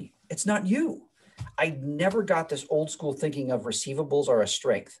the money? It's not you. I never got this old school thinking of receivables are a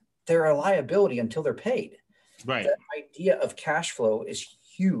strength. They're a liability until they're paid. Right. The idea of cash flow is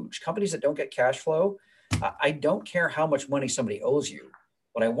huge. Companies that don't get cash flow, I don't care how much money somebody owes you.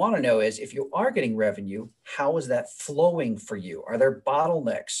 What I want to know is if you are getting revenue, how is that flowing for you? Are there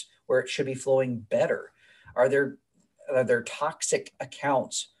bottlenecks where it should be flowing better? Are there toxic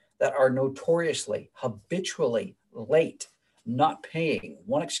accounts that are notoriously, habitually late, not paying,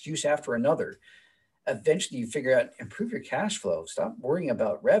 one excuse after another? Eventually you figure out, improve your cash flow. Stop worrying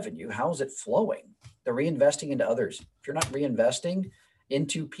about revenue. How is it flowing? They're reinvesting into others. If you're not reinvesting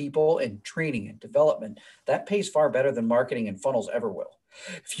into people and training and development, that pays far better than marketing and funnels ever will.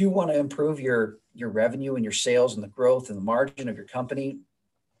 If you want to improve your revenue and your sales and the growth and the margin of your company,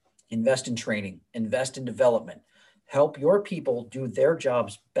 invest in training, invest in development, help your people do their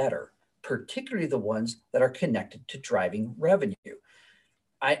jobs better, particularly the ones that are connected to driving revenue.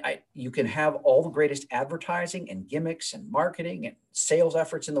 You can have all the greatest advertising and gimmicks and marketing and sales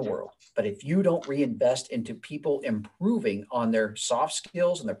efforts in the world, but if you don't reinvest into people improving on their soft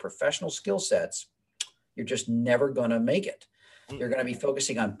skills and their professional skill sets, you're just never going to make it. You're going to be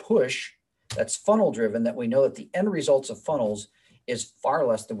focusing on push that's funnel driven, that we know that the end results of funnels is far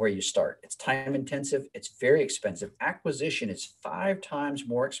less than where you start. It's time intensive. It's very expensive. Acquisition is 5 times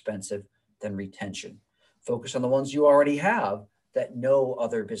more expensive than retention. Focus on the ones you already have that know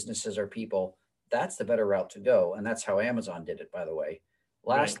other businesses or people. That's the better route to go. And that's how Amazon did it, by the way.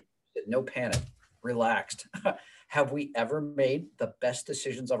 Last, right. No panic, relaxed. Have we ever made the best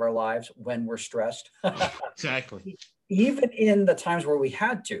decisions of our lives when we're stressed? Exactly. Even in the times where we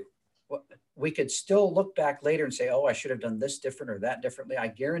had to, we could still look back later and say, oh, I should have done this different or that differently. I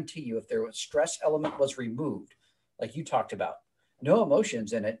guarantee you, if there was stress element was removed, like you talked about, no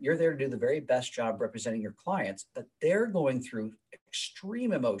emotions in it, you're there to do the very best job representing your clients, but they're going through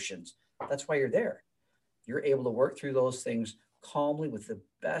extreme emotions. That's why you're there. You're able to work through those things calmly with the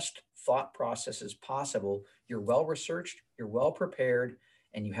best thought processes possible. You're well researched, you're well prepared,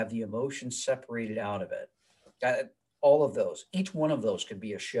 and you have the emotions separated out of it. All of those, each one of those could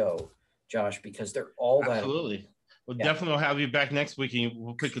be a show, Josh, because they're all that. Absolutely. We'll definitely have you back next week, and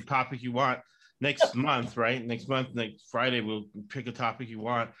we'll pick a topic you want next month, right? Next Friday, we'll pick a topic you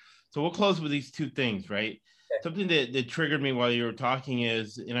want. So we'll close with these 2 things, right? Okay. Something that triggered me while you were talking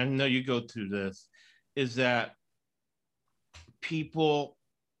is, and I know you go through this, is that people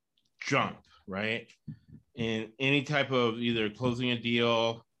jump, right? In any type of either closing a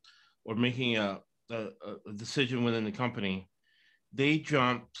deal or making a decision within the company, they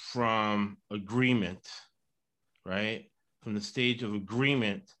jump from agreement, right? From the stage of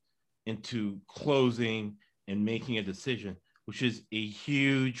agreement into closing and making a decision, which is a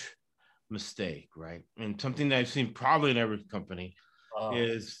huge mistake, right? And something that I've seen probably in every company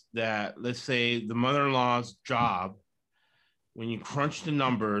is that, let's say the mother-in-law's job, when you crunch the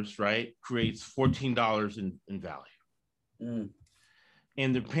numbers, right, creates $14 in value.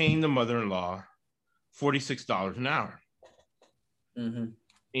 And they're paying the mother-in-law $46 an hour. And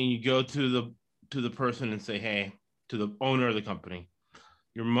you go to the person and say, hey, to the owner of the company,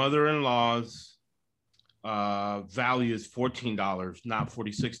 your mother-in-law's value is $14, not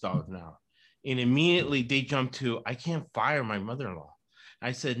 $46 an hour. And immediately they jump to, I can't fire my mother-in-law.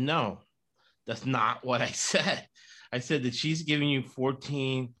 I said, no, that's not what I said. I said that she's giving you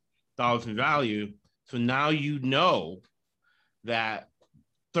 $14 in value. So now you know that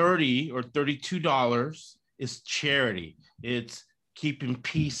 $30 or $32 is charity. It's keeping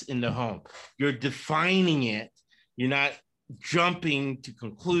peace in the home. You're defining it. You're not jumping to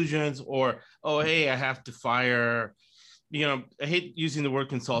conclusions or, oh, hey, I have to fire. You know, I hate using the word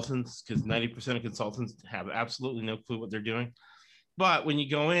consultants because 90% of consultants have absolutely no clue what they're doing. But when you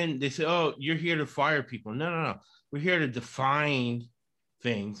go in, they say, oh, you're here to fire people. No. We're here to define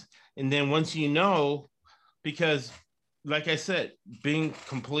things. And then once you know, because like I said, being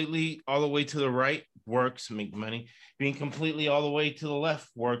completely all the way to the right works, make money. Being completely all the way to the left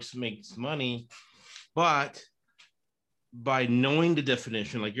works, makes money. But by knowing the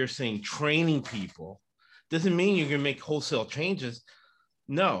definition, like you're saying, training people, doesn't mean you're going to make wholesale changes.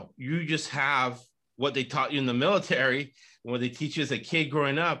 No, you just have what they taught you in the military, and what they teach you as a kid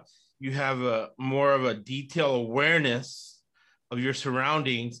growing up. You have a more of a detailed awareness of your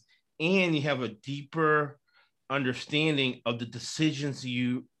surroundings, and you have a deeper understanding of the decisions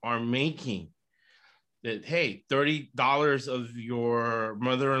you are making. That, hey, $30 of your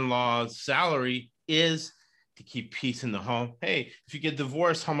mother-in-law's salary is to keep peace in the home. Hey, if you get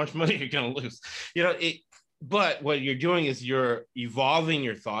divorced, how much money are you going to lose? You know, but what you're doing is you're evolving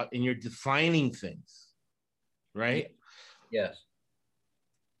your thought and you're defining things, right? Yes.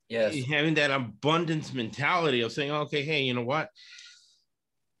 Yes. Having that abundance mentality of saying, okay, hey, you know what?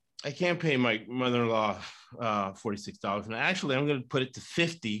 I can't pay my mother-in-law $46, and actually I'm going to put it to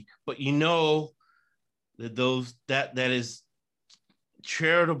 50. But you know that is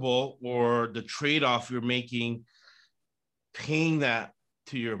charitable, or the trade-off you're making, paying that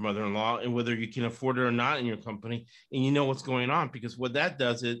to your mother-in-law, and whether you can afford it or not in your company, and you know what's going on, because what that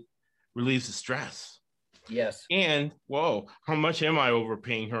does, it relieves the stress. Yes. And whoa, how much am I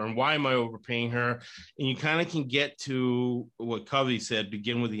overpaying her, and why am I overpaying her? And you kind of can get to what Covey said,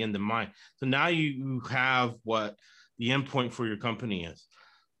 begin with the end in mind. So now you have what the end point for your company is.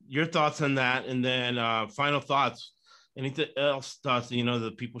 Your thoughts on that, and then final thoughts. Anything else thoughts that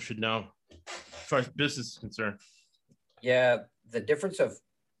that people should know as far as business is concerned? Yeah, the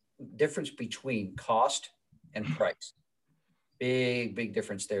difference between cost and price. Big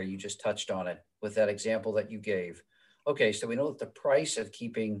difference there. You just touched on it with that example that you gave. Okay, so we know that the price of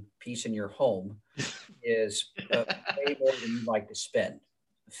keeping peace in your home is way more than you like to spend,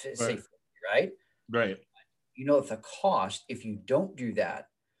 Right. safely, right? Right. You know that the cost, if you don't do that,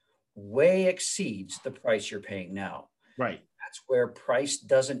 way exceeds the price you're paying now. Right. That's where price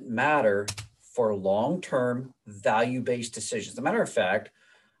doesn't matter for long-term value-based decisions. As a matter of fact,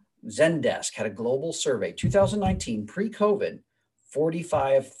 Zendesk had a global survey, 2019, pre-COVID,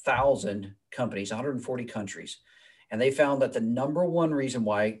 45,000 companies, 140 countries. And they found that the number one reason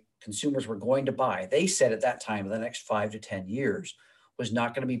why consumers were going to buy, they said at that time, in the next 5 to 10 years, was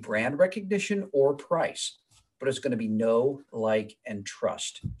not going to be brand recognition or price, but it's going to be know, like, and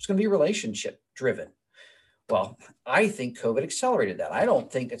trust. It's going to be relationship driven. Well, I think COVID accelerated that. I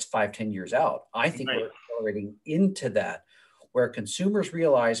don't think it's 5, 10 years out. I think Right. we're accelerating into that, where consumers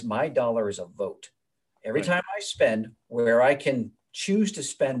realize my dollar is a vote. Every Right. time I spend, where I can choose to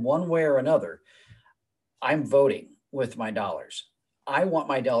spend one way or another, I'm voting with my dollars. I want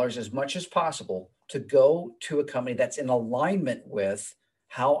my dollars as much as possible to go to a company that's in alignment with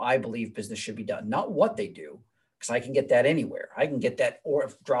how I believe business should be done, not what they do, because I can get that anywhere. I can get that or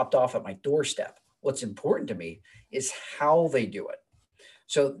dropped off at my doorstep. What's important to me is how they do it.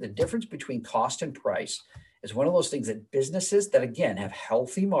 So the difference between cost and price is one of those things that businesses that, again, have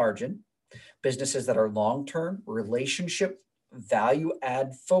healthy margin, businesses that are long-term, relationship, value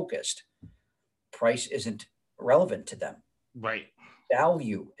add focused, price isn't relevant to them. Right.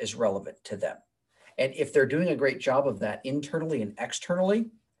 Value is relevant to them. And if they're doing a great job of that internally and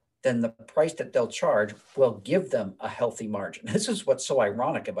externally, then the price that they'll charge will give them a healthy margin. This is what's so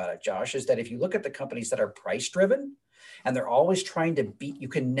ironic about it, Josh, is that if you look at the companies that are price driven and they're always trying to beat, you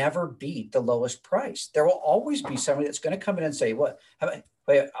can never beat the lowest price. There will always be somebody that's going to come in and say, wait,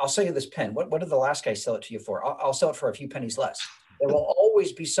 I'll sell you this pen. What did the last guy sell it to you for? I'll sell it for a few pennies less. There will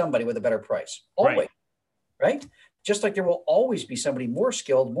always be somebody with a better price. Always. Right? Just like there will always be somebody more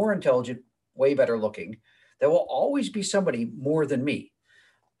skilled, more intelligent, way better looking. There will always be somebody more than me.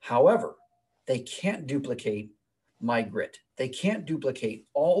 However, they can't duplicate my grit. They can't duplicate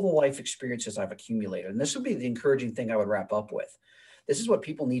all the life experiences I've accumulated. And this would be the encouraging thing I would wrap up with. This is what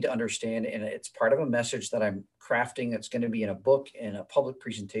people need to understand. And it's part of a message that I'm crafting. It's going to be in a book and a public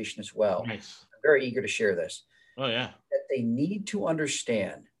presentation as well. Nice. I'm very eager to share this. Oh, yeah. That they need to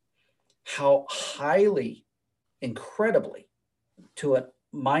understand how highly, incredibly, to a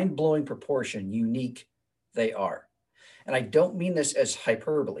mind-blowing proportion, unique they are. And I don't mean this as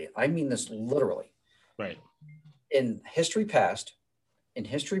hyperbole. I mean this literally. Right. In history past, in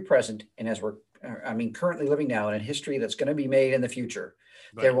history present, and as we're, currently living now, and in history that's going to be made in the future,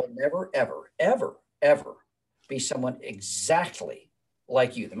 Right. there will never, ever, ever, ever be someone exactly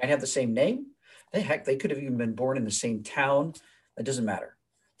like you. They might have the same name. They could have even been born in the same town. That doesn't matter.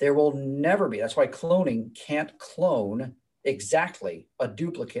 There will never be. That's why cloning can't clone exactly a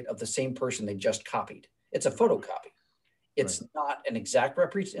duplicate of the same person they just copied. It's a photocopy. It's not an exact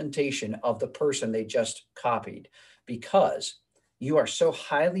representation of the person they just copied, because you are so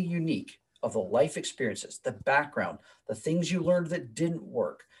highly unique of the life experiences, the background, the things you learned that didn't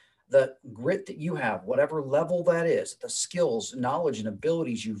work, the grit that you have, whatever level that is, the skills, knowledge, and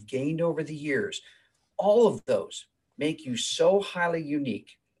abilities you've gained over the years. All of those make you so highly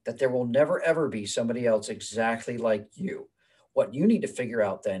unique that there will never, ever be somebody else exactly like you. What you need to figure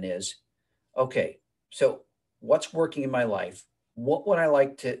out then is, okay, so what's working in my life? What would I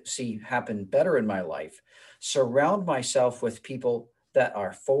like to see happen better in my life? Surround myself with people that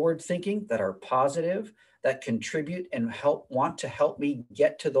are forward thinking, that are positive, that contribute and want to help me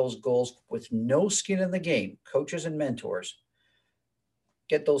get to those goals with no skin in the game, coaches and mentors.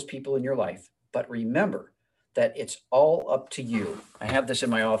 Get those people in your life. But remember that it's all up to you. I have this in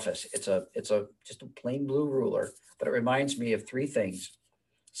my office. It's just a plain blue ruler, but it reminds me of three things.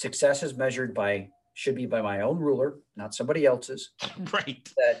 Success is measured should be by my own ruler, not somebody else's. Right.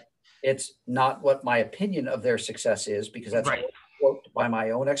 That it's not what my opinion of their success is, because that's right. by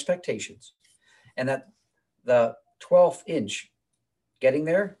my own expectations. And that the 12th inch getting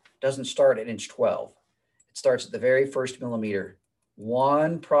there doesn't start at inch 12. It starts at the very first millimeter.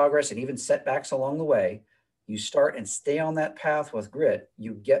 One progress and even setbacks along the way, you start and stay on that path with grit.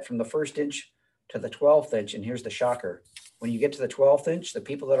 You get from the first inch to the 12th inch. And here's the shocker. When you get to the 12th inch, the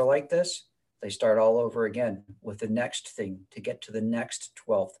people that are like this, they start all over again with the next thing to get to the next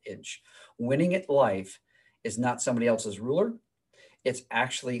 12th inch. Winning at life is not somebody else's ruler. It's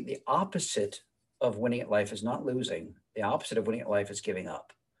actually the opposite of winning at life is not losing. The opposite of winning at life is giving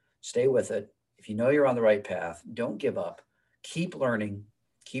up. Stay with it. If you know you're on the right path, don't give up. Keep learning.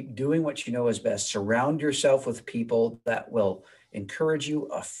 Keep doing what you know is best. Surround yourself with people that will encourage you,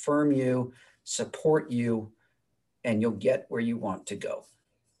 affirm you, support you, and you'll get where you want to go.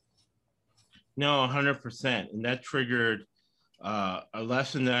 No, 100%. And that triggered a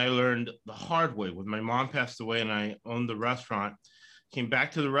lesson that I learned the hard way. When my mom passed away and I owned the restaurant, came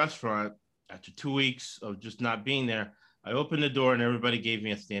back to the restaurant after 2 weeks of just not being there. I opened the door and everybody gave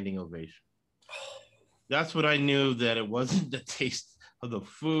me a standing ovation. That's what I knew, that it wasn't the taste of the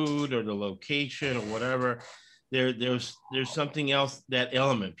food or the location or whatever. There's something else, that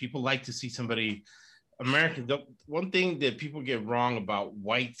element. People like to see somebody American. The one thing that people get wrong about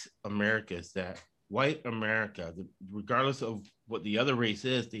white America is that white America, regardless of what the other race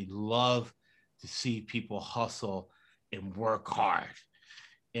is, they love to see people hustle and work hard.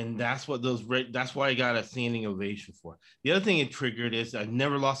 And that's why I got a standing ovation for. The other thing it triggered is I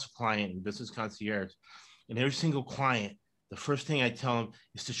never lost a client in Business Concierge. And every single client, the first thing I tell them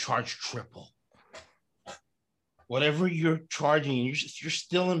is to charge triple. Whatever you're charging, you're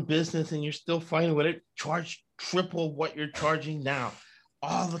still in business and you're still finding whatever, charge triple what you're charging now.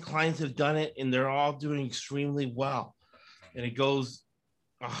 All the clients have done it and they're all doing extremely well. And it goes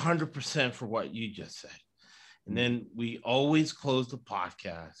 100% for what you just said. And then we always close the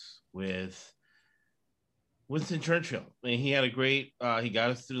podcast with Winston Churchill. I mean, he had a great, he got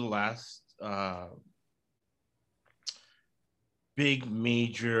us through the last big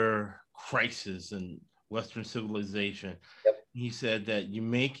major crisis in Western civilization. Yep. He said that you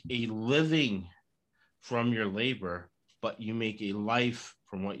make a living from your labor, but you make a life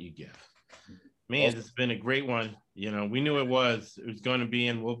from what you give. Man, it's been a great one. You know, we knew it was going to be,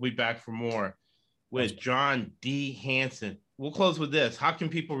 and we'll be back for more with John D. Hanson. We'll close with this. How can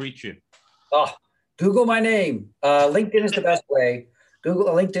people reach you? Oh, Google my name. LinkedIn is the best way.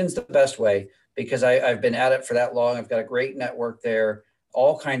 LinkedIn's the best way because I've been at it for that long. I've got a great network there,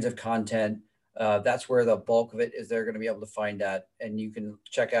 all kinds of content. That's where the bulk of it is. They're going to be able to find that. And you can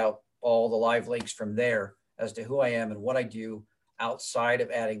check out all the live links from there as to who I am and what I do outside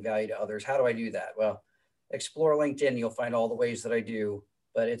of adding value to others. How do I do that? Well, explore LinkedIn. You'll find all the ways that I do.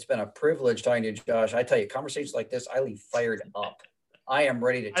 But it's been a privilege talking to you, Josh. I tell you, conversations like this, I leave fired up. I am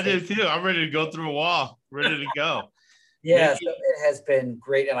ready to. I did too. I'm ready to go through a wall, ready to go. Yeah, so it has been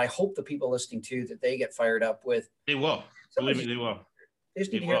great. And I hope the people listening too, that they get fired up with. They will. Believe me, they will. They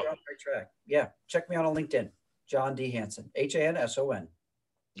just need to hear they're on the right track. Yeah. Check me out on LinkedIn. John D. Hanson. Hanson.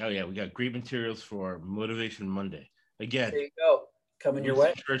 Oh, yeah. We got great materials for Motivation Monday. Again. There you go. Coming your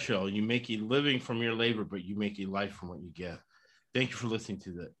way. Churchill, you make a living from your labor, but you make a life from what you give. Thank you for listening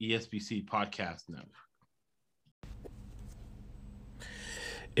to the ESBC Podcast Network.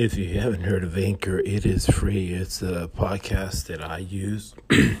 If you haven't heard of Anchor, it is free. It's a podcast that I use.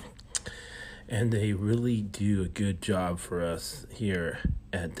 And they really do a good job for us here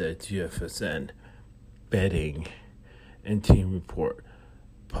at the GFSN Betting and Team Report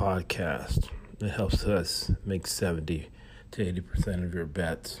podcast. It helps us make 70 to 80% of your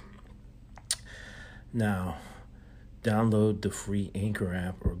bets. Now, download the free Anchor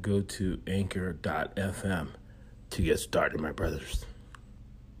app or go to anchor.fm to get started, my brothers.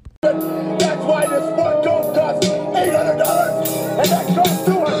 That's why this sport don't cost $800 and that costs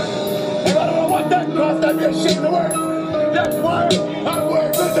 $200. If I don't know what that costs, I'd be ashamed of work. That's why